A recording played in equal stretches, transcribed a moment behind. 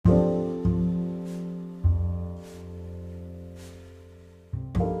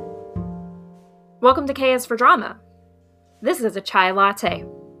Welcome to K is for Drama. This is a chai latte.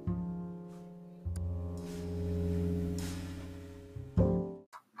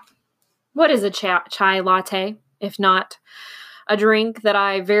 What is a chai latte, if not a drink that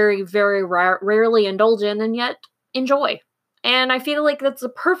I very, very rarely indulge in and yet enjoy? And I feel like that's a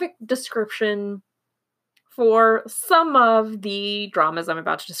perfect description for some of the dramas I'm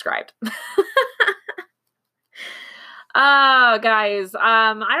about to describe. Guys,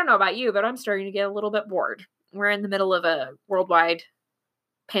 I don't know about you, but I'm starting to get a little bit bored. We're in the middle of a worldwide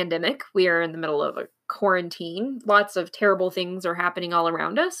pandemic. We are in the middle of a quarantine. Lots of terrible things are happening all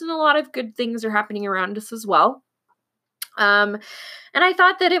around us, and a lot of good things are happening around us as well. And I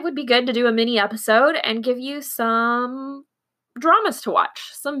thought that it would be good to do a mini episode and give you some dramas to watch,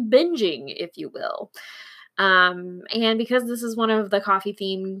 some binging, if you will. And because this is one of the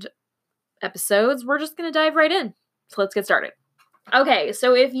coffee-themed episodes, we're just going to dive right in. So let's get started. Okay,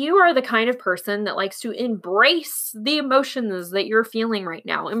 so if you are the kind of person that likes to embrace the emotions that you're feeling right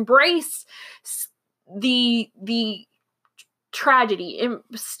now, embrace the tragedy,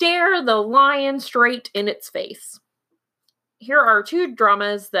 stare the lion straight in its face, here are two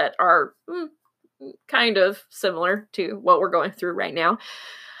dramas that are kind of similar to what we're going through right now.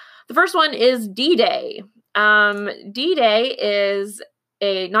 The first one is D-Day. D-Day is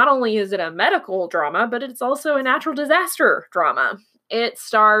not only is it a medical drama, but it's also a natural disaster drama. It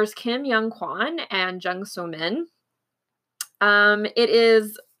stars Kim Young-kwan and Jung So-min. It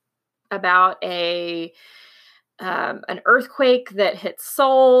is about an earthquake that hits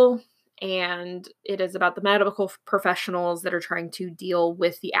Seoul, and it is about the medical professionals that are trying to deal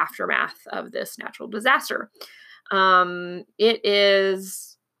with the aftermath of this natural disaster. It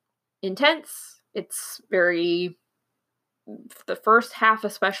is intense. It's the first half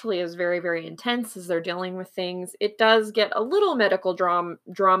especially is very, very intense as they're dealing with things. It does get a little medical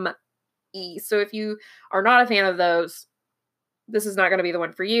drama-y. So if you are not a fan of those, this is not going to be the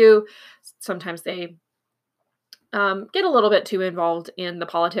one for you. Sometimes they get a little bit too involved in the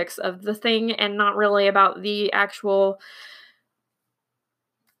politics of the thing and not really about the actual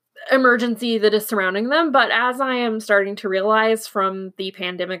emergency that is surrounding them. But as I am starting to realize from the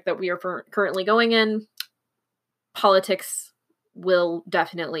pandemic that we are currently going in, politics will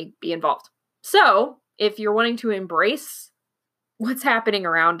definitely be involved. So if you're wanting to embrace what's happening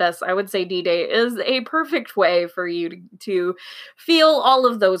around us, I would say D-Day is a perfect way for you to feel all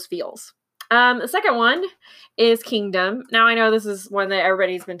of those feels. The second one is Kingdom. Now, I know this is one that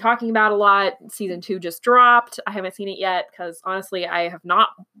everybody's been talking about a lot. Season 2 just dropped. I haven't seen it yet because, honestly, I have not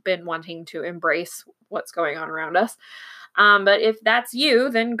been wanting to embrace what's going on around us. But if that's you,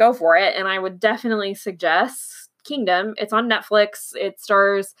 then go for it. And I would definitely suggest Kingdom. It's on Netflix. It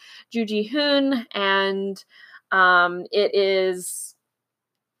stars Joo Ji-hoon, and it is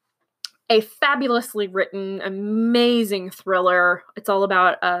a fabulously written, amazing thriller. It's all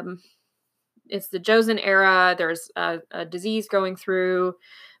about it's the Joseon era. There's a disease going through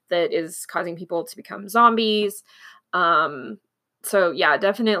that is causing people to become zombies. So yeah,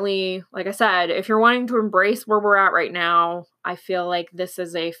 definitely, like I said, if you're wanting to embrace where we're at right now, I feel like this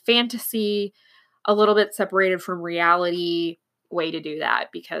is a fantasy, a little bit separated from reality way to do that,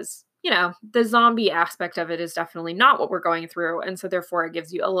 because, the zombie aspect of it is definitely not what we're going through. And so therefore it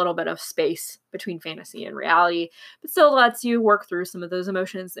gives you a little bit of space between fantasy and reality, but still lets you work through some of those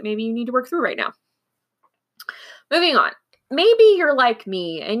emotions that maybe you need to work through right now. Moving on. Maybe you're like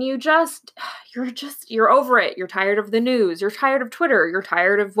me and you're over it. You're tired of the news. You're tired of Twitter. You're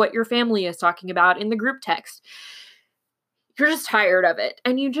tired of what your family is talking about in the group text. You're just tired of it,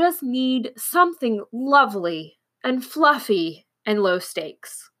 and you just need something lovely and fluffy and low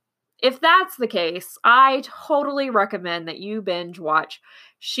stakes. If that's the case, I totally recommend that you binge watch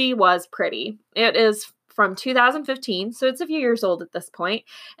She Was Pretty. It is from 2015, so it's a few years old at this point,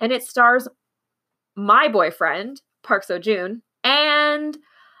 and it stars my boyfriend, Park Seo-joon, and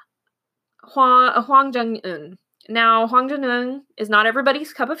Hwang Jung-eun. Now, Hwang Jung-eun is not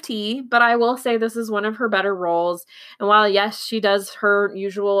everybody's cup of tea, but I will say this is one of her better roles. And while, yes, she does her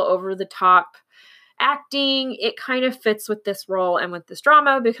usual over-the-top acting, it kind of fits with this role and with this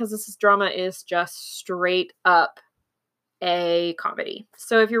drama, because this drama is just straight up a comedy.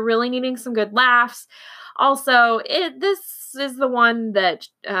 So if you're really needing some good laughs, also, this is the one that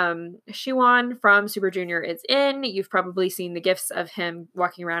Siwon from Super Junior is in. You've probably seen the gifs of him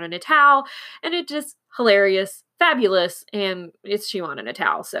walking around in a towel, and it's just hilarious, fabulous, and it's Siwon in a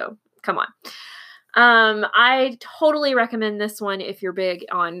towel, so come on. I totally recommend this one if you're big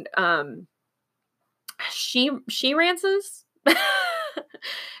on she rances.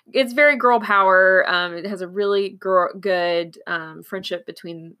 It's very girl power. It has a really good friendship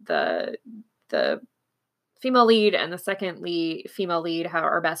between the the female lead and the second female lead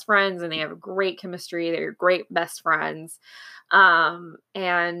are best friends, and they have great chemistry. They're great best friends.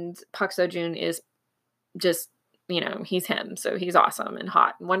 And Park Seo-joon is just, he's him. So he's awesome and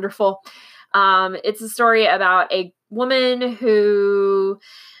hot and wonderful. It's a story about a woman who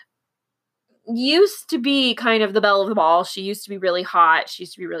used to be kind of the belle of the ball. She used to be really hot. She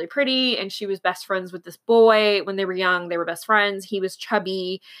used to be really pretty. And she was best friends with this boy when they were young. They were best friends. He was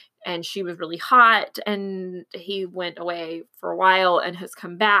chubby and she was really hot. And he went away for a while and has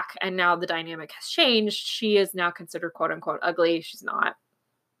come back. And now the dynamic has changed. She is now considered quote unquote ugly. She's not.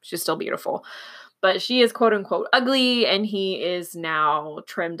 She's still beautiful. But she is quote unquote ugly. And he is now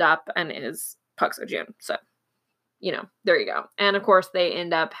trimmed up and is Park Seo-joon. So, there you go. And of course, they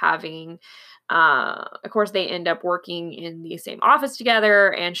end up working in the same office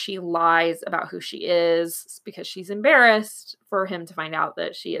together, and she lies about who she is because she's embarrassed for him to find out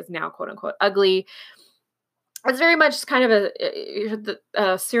that she is now quote unquote ugly. It's very much kind of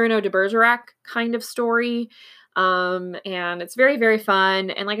a Cyrano de Bergerac kind of story. And it's very, very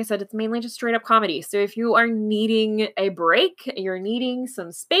fun. And like I said, it's mainly just straight up comedy. So if you are needing a break, you're needing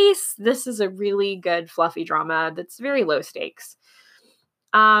some space, this is a really good fluffy drama that's very low stakes.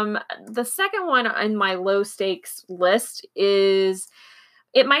 The second one on my low stakes list is,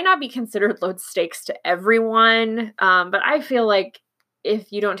 it might not be considered low stakes to everyone, but I feel like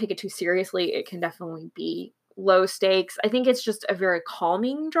if you don't take it too seriously, it can definitely be low stakes. I think it's just a very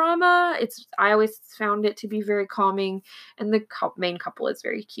calming drama. I always found it to be very calming, and the main couple is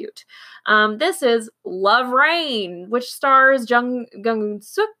very cute. This is Love Rain, which stars Jung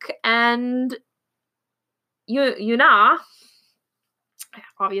Geun-suk and Yuna. I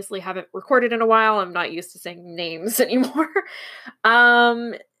obviously haven't recorded in a while. I'm not used to saying names anymore.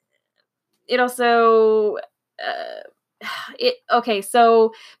 It also,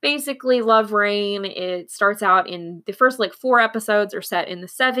 so basically Love Rain, it starts out in the first 4 episodes are set in the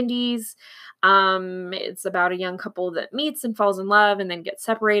 70s. It's about a young couple that meets and falls in love and then gets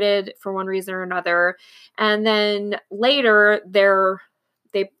separated for one reason or another. And then later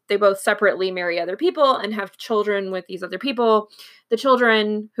they both separately marry other people and have children with these other people. The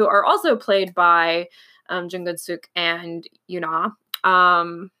children, who are also played by Jung Geun-suk and Yuna,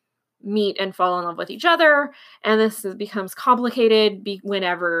 meet and fall in love with each other. And this becomes complicated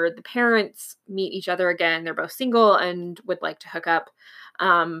whenever the parents meet each other again. They're both single and would like to hook up.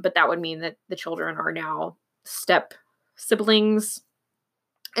 But that would mean that the children are now step siblings.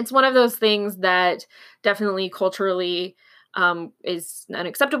 It's one of those things that definitely culturally is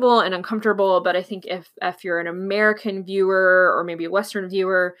unacceptable and uncomfortable. But I think if you're an American viewer or maybe a Western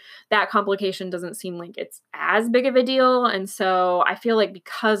viewer, that complication doesn't seem like it's as big of a deal. And so I feel like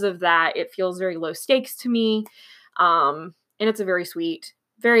because of that, it feels very low stakes to me. And it's a very sweet,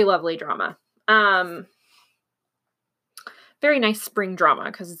 very lovely drama. Very nice spring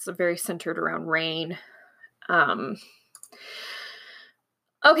drama because it's very centered around rain.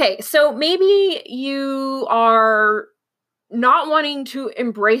 Okay, so maybe you are not wanting to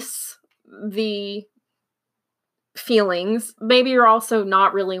embrace the feelings. Maybe you're also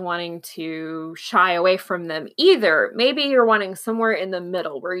not really wanting to shy away from them either. Maybe you're wanting somewhere in the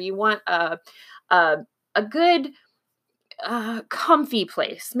middle where you want a good comfy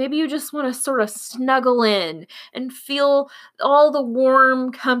place. Maybe you just want to sort of snuggle in and feel all the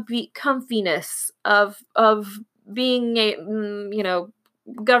warm comfiness of being a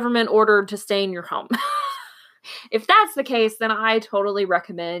government ordered to stay in your home. If that's the case, then I totally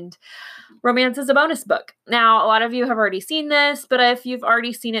recommend Romance is a Bonus Book. Now, a lot of you have already seen this, but if you've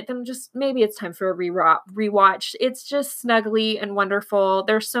already seen it, then just maybe it's time for a rewatch. It's just snuggly and wonderful.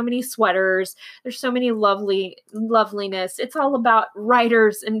 There's so many sweaters. There's so many loveliness. It's all about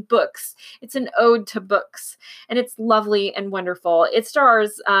writers and books. It's an ode to books, and it's lovely and wonderful. It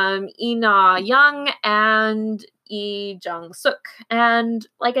stars Ina Young and Lee Jung-suk. And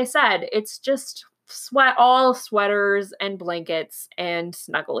like I said, it's just all sweaters and blankets and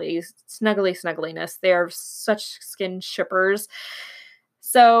snuggliness. They are such skin shippers.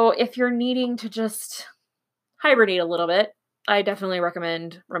 So if you're needing to just hibernate a little bit, I definitely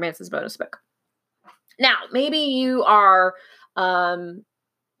recommend Romance is a Bonus Book. Now, maybe you are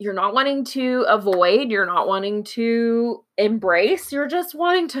you're not wanting to avoid, you're not wanting to embrace, you're just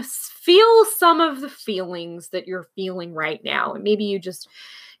wanting to feel some of the feelings that you're feeling right now. And maybe you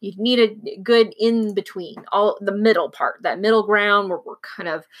need a good in between, all the middle part, that middle ground where we're kind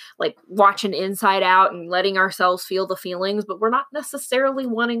of like watching Inside Out and letting ourselves feel the feelings, but we're not necessarily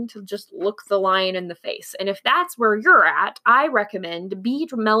wanting to just look the lion in the face. And if that's where you're at, I recommend Be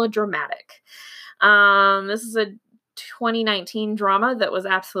Melodramatic. This is a 2019 drama that was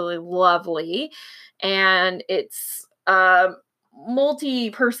absolutely lovely. And it's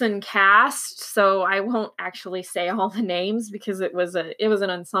multi-person cast, so I won't actually say all the names because it was an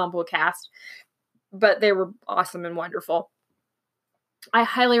ensemble cast, but they were awesome and wonderful. I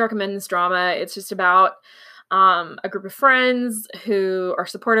highly recommend this drama. It's just about a group of friends who are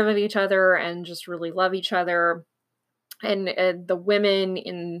supportive of each other and just really love each other. And the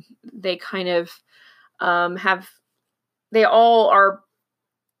women they kind of they all are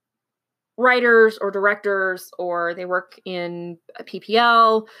writers or directors, or they work in a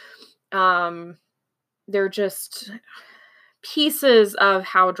PPL. They're just pieces of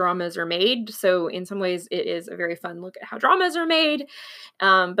how dramas are made. So in some ways it is a very fun look at how dramas are made.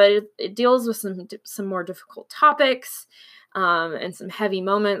 But it deals with some more difficult topics, and some heavy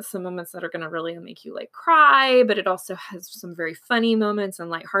moments, some moments that are going to really make you like cry, but it also has some very funny moments and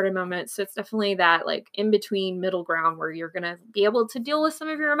lighthearted moments. So it's definitely that like in between middle ground where you're going to be able to deal with some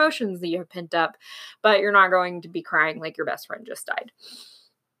of your emotions that you have pent up, but you're not going to be crying like your best friend just died.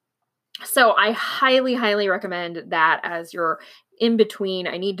 So I highly, highly recommend that as your in between.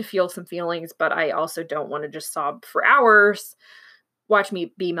 I need to feel some feelings, but I also don't want to just sob for hours. Watch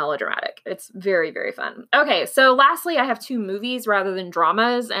me be melodramatic. It's very, very fun. Okay, so lastly, I have 2 movies rather than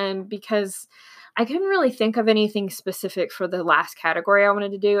dramas, and because I couldn't really think of anything specific for the last category I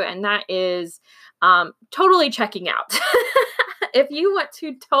wanted to do, and that is totally checking out. If you want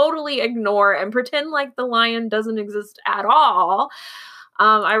to totally ignore and pretend like The Lion doesn't exist at all,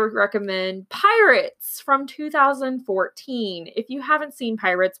 I would recommend Pirates from 2014. If you haven't seen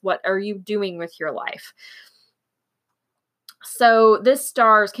Pirates, what are you doing with your life? So this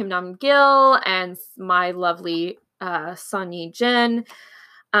stars Kim Nam-gil and my lovely Son Ye-jin.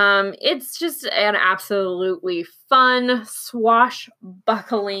 It's just an absolutely fun,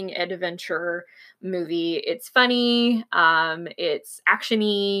 swashbuckling adventure movie. It's funny. It's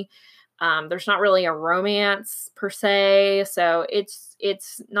actiony. There's not really a romance per se, so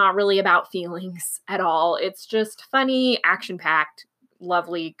it's not really about feelings at all. It's just funny, action-packed,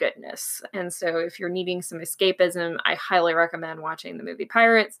 lovely goodness. And so if you're needing some escapism, I highly recommend watching the movie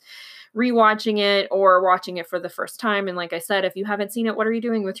Pirates, rewatching it, or watching it for the first time. And like I said, if you haven't seen it, what are you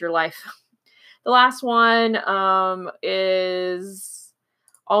doing with your life? The last one is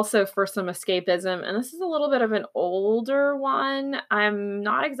also for some escapism, and this is a little bit of an older one. I'm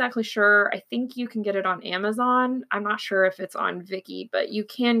not exactly sure. I think you can get it on Amazon. I'm not sure if it's on Viki, but you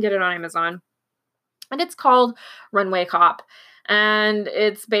can get it on Amazon. And it's called Runway Cop. And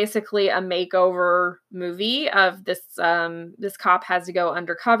it's basically a makeover movie of this cop has to go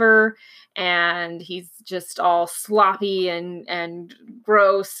undercover, and he's just all sloppy and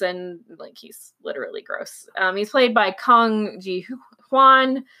gross, and like he's literally gross. He's played by Kang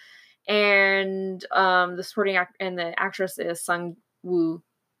Ji-hwan, and the supporting and the actress is Sung Yu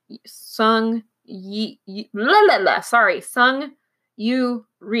Ri. Sung Yu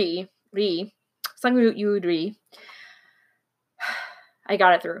Ri. I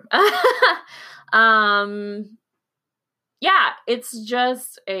got it through. Yeah, it's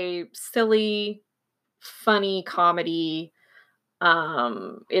just a silly, funny comedy.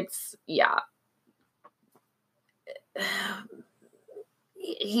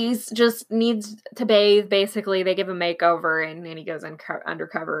 He's just needs to bathe. Basically, they give him a makeover, and he goes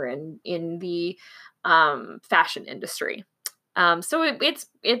undercover in the fashion industry. So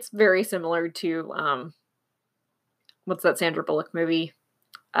it's very similar to what's that Sandra Bullock movie?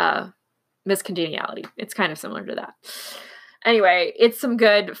 Miss Congeniality. It's kind of similar to that. Anyway, it's some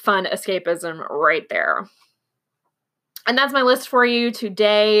good, fun escapism right there. And that's my list for you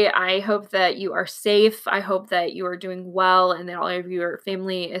today. I hope that you are safe. I hope that you are doing well and that all of your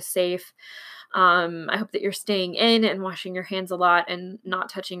family is safe. I hope that you're staying in and washing your hands a lot and not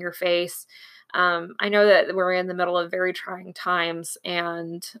touching your face. I know that we're in the middle of very trying times,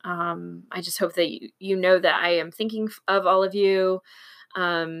 and I just hope that you know that I am thinking of all of you.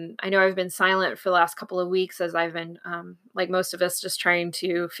 I know I've been silent for the last couple of weeks as I've been, like most of us, just trying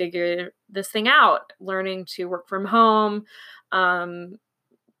to figure this thing out, learning to work from home,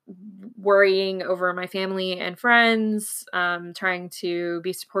 worrying over my family and friends, trying to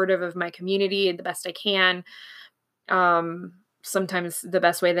be supportive of my community the best I can. Sometimes the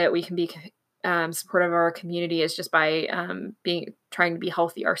best way that we can be supportive of our community is just by trying to be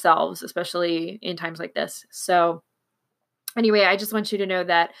healthy ourselves, especially in times like this. So anyway, I just want you to know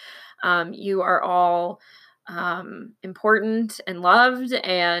that you are all important and loved,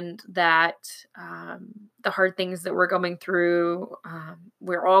 and that the hard things that we're going through,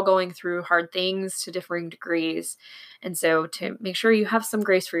 we're all going through hard things to differing degrees. And so to make sure you have some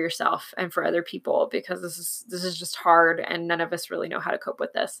grace for yourself and for other people, because this is just hard and none of us really know how to cope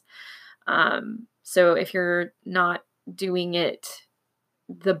with this. So if you're not doing it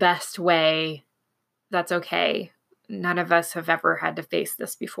the best way, that's okay. None of us have ever had to face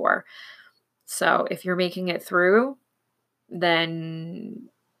this before. So if you're making it through, then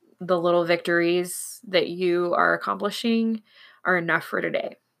the little victories that you are accomplishing are enough for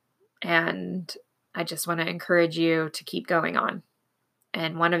today. And I just want to encourage you to keep going on.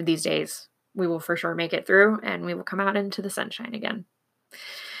 And one of these days, we will for sure make it through and we will come out into the sunshine again.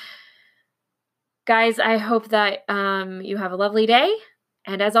 Guys, I hope that you have a lovely day.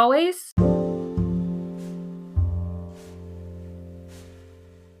 And as always,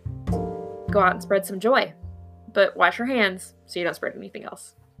 go out and spread some joy, but wash your hands so you don't spread anything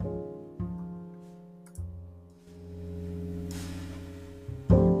else.